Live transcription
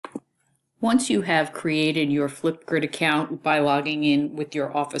Once you have created your Flipgrid account by logging in with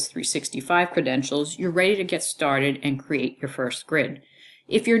your Office 365 credentials, you're ready to get started and create your first grid.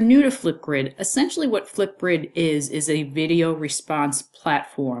 If you're new to Flipgrid, essentially what Flipgrid is a video response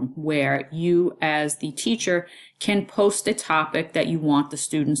platform where you as the teacher can post a topic that you want the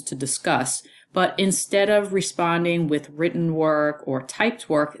students to discuss, but instead of responding with written work or typed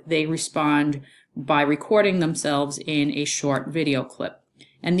work, they respond by recording themselves in a short video clip.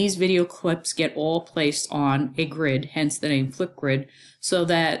 And these video clips get all placed on a grid, hence the name Flipgrid, so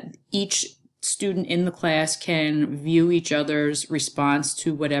that each student in the class can view each other's response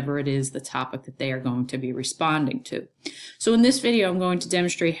to whatever it is the topic that they are going to be responding to. So in this video, I'm going to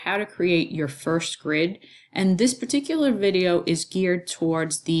demonstrate how to create your first grid. And this particular video is geared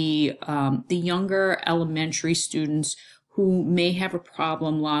towards the younger elementary students who may have a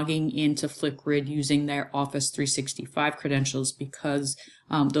problem logging into Flipgrid using their Office 365 credentials because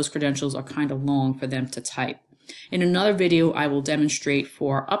those credentials are kind of long for them to type. In another video, I will demonstrate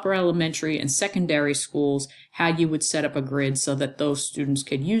for upper elementary and secondary schools how you would set up a grid so that those students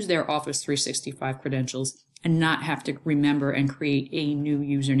could use their Office 365 credentials and not have to remember and create a new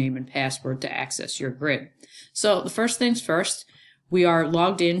username and password to access your grid. So the first things first, we are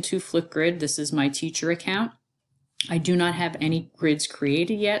logged into Flipgrid. This is my teacher account. I do not have any grids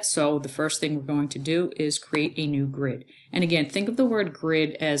created yet, so the first thing we're going to do is create a new grid. And again, think of the word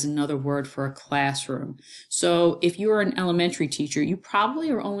grid as another word for a classroom. So if you are an elementary teacher, you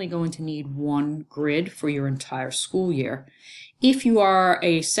probably are only going to need one grid for your entire school year. If you are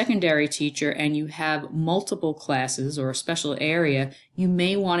a secondary teacher and you have multiple classes or a special area, you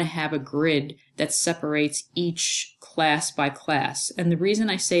may want to have a grid that separates each class by class. And the reason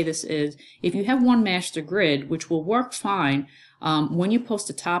I say this is if you have one master grid, which will work fine, when you post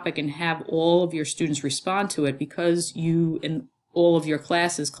a topic and have all of your students respond to it, because you in all of your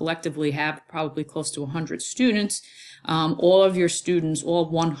classes collectively have probably close to 100 students, all of your students, all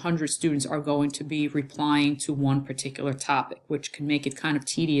 100 students are going to be replying to one particular topic, which can make it kind of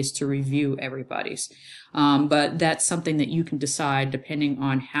tedious to review everybody's. But that's something that you can decide depending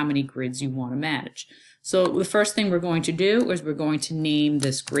on how many grids you want to manage. So the first thing we're going to do is we're going to name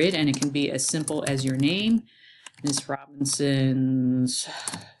this grid, and it can be as simple as your name, Ms. Robinson's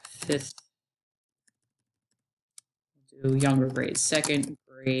fifth, do younger grades, second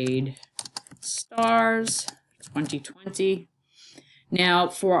grade stars 2020. Now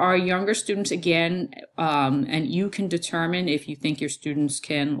for our younger students, again, and you can determine if you think your students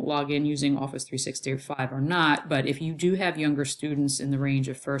can log in using Office 365 or not, but if you do have younger students in the range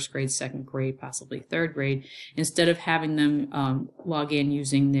of first grade, second grade, possibly third grade, instead of having them log in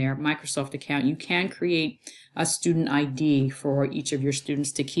using their Microsoft account, you can create a student ID for each of your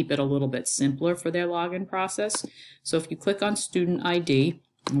students to keep it a little bit simpler for their login process. So if you click on student ID,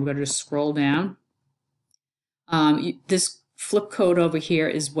 and we're going to just scroll down, this flip code over here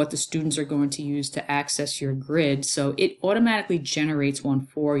is what the students are going to use to access your grid. So it automatically generates one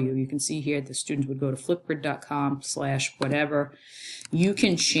for you. You can see here the students would go to flipgrid.com/whatever. You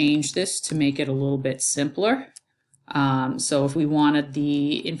can change this to make it a little bit simpler. So if we wanted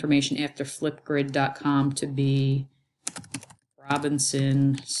the information after flipgrid.com to be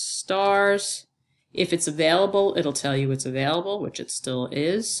Robinson stars, if it's available, it'll tell you it's available, which it still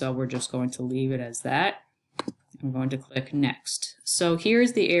is. So we're just going to leave it as that. I'm going to click Next. So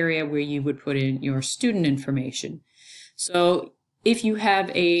here's the area where you would put in your student information. So if you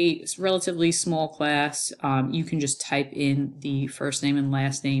have a relatively small class, you can just type in the first name and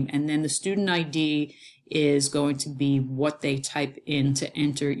last name, and then the student ID is going to be what they type in to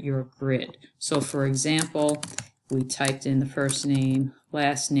enter your grid. So for example, we typed in the first name,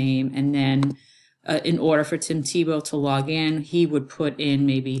 last name, and then in order for Tim Tebow to log in, he would put in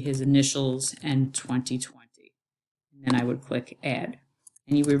maybe his initials and 2020. And I would click Add.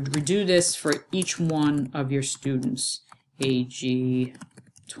 And you would redo this for each one of your students, AG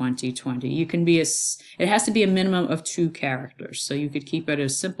 2020. You can be it has to be a minimum of 2 characters. So you could keep it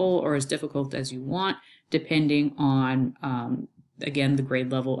as simple or as difficult as you want, depending on, again, the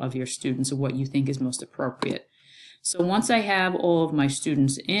grade level of your students and what you think is most appropriate. So once I have all of my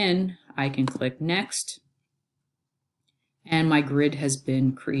students in, I can click Next, and my grid has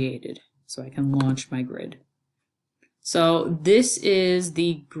been created. So I can launch my grid. So this is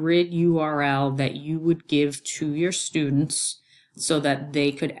the grid URL that you would give to your students so that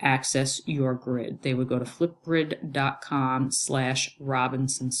they could access your grid. They would go to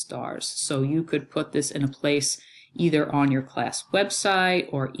flipgrid.com/Robinson stars. So you could put this in a place either on your class website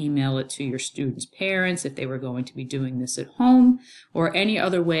or email it to your students' parents if they were going to be doing this at home, or any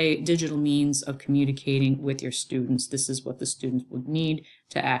other way, digital means of communicating with your students. This is what the students would need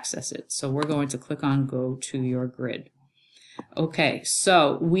to access it. So we're going to click on Go to Your Grid. Okay,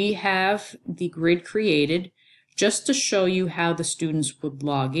 so we have the grid created. Just to show you how the students would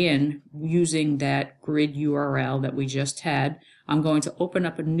log in using that grid URL that we just had, I'm going to open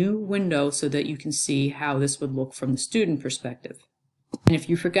up a new window so that you can see how this would look from the student perspective. And if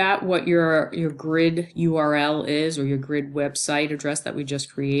you forgot what your grid URL is, or your grid website address that we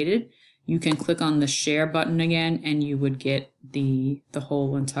just created, you can click on the share button again and you would get the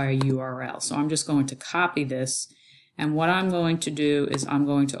whole entire URL. So I'm just going to copy this, and what I'm going to do is I'm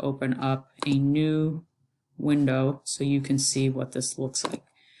going to open up a new window so you can see what this looks like.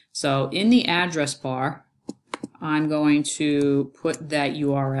 So in the address bar, I'm going to put that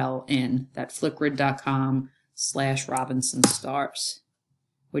URL in, that flipgrid.com/RobinsonStars,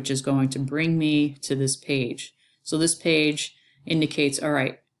 which is going to bring me to this page. So this page indicates, all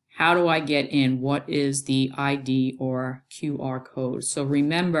right, how do I get in? What is the ID or QR code? So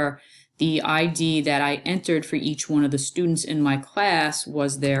remember, the ID that I entered for each one of the students in my class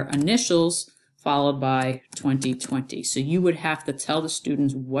was their initials followed by 2020. So you would have to tell the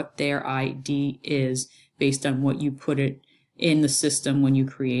students what their ID is based on what you put it in the system when you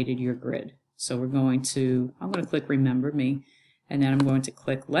created your grid. So I'm going to click Remember Me, and then I'm going to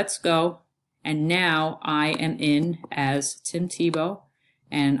click Let's Go. And now I am in as Tim Tebow,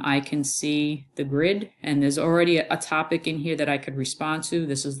 and I can see the grid, and there's already a topic in here that I could respond to.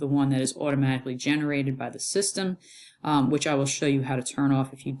 This is the one that is automatically generated by the system, which I will show you how to turn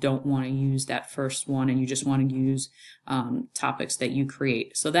off if you don't want to use that first one and you just want to use topics that you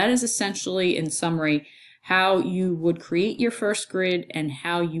create. So that is essentially, in summary, how you would create your first grid and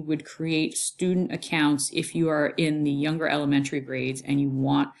how you would create student accounts if you are in the younger elementary grades and you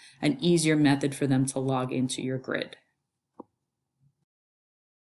want an easier method for them to log into your grid.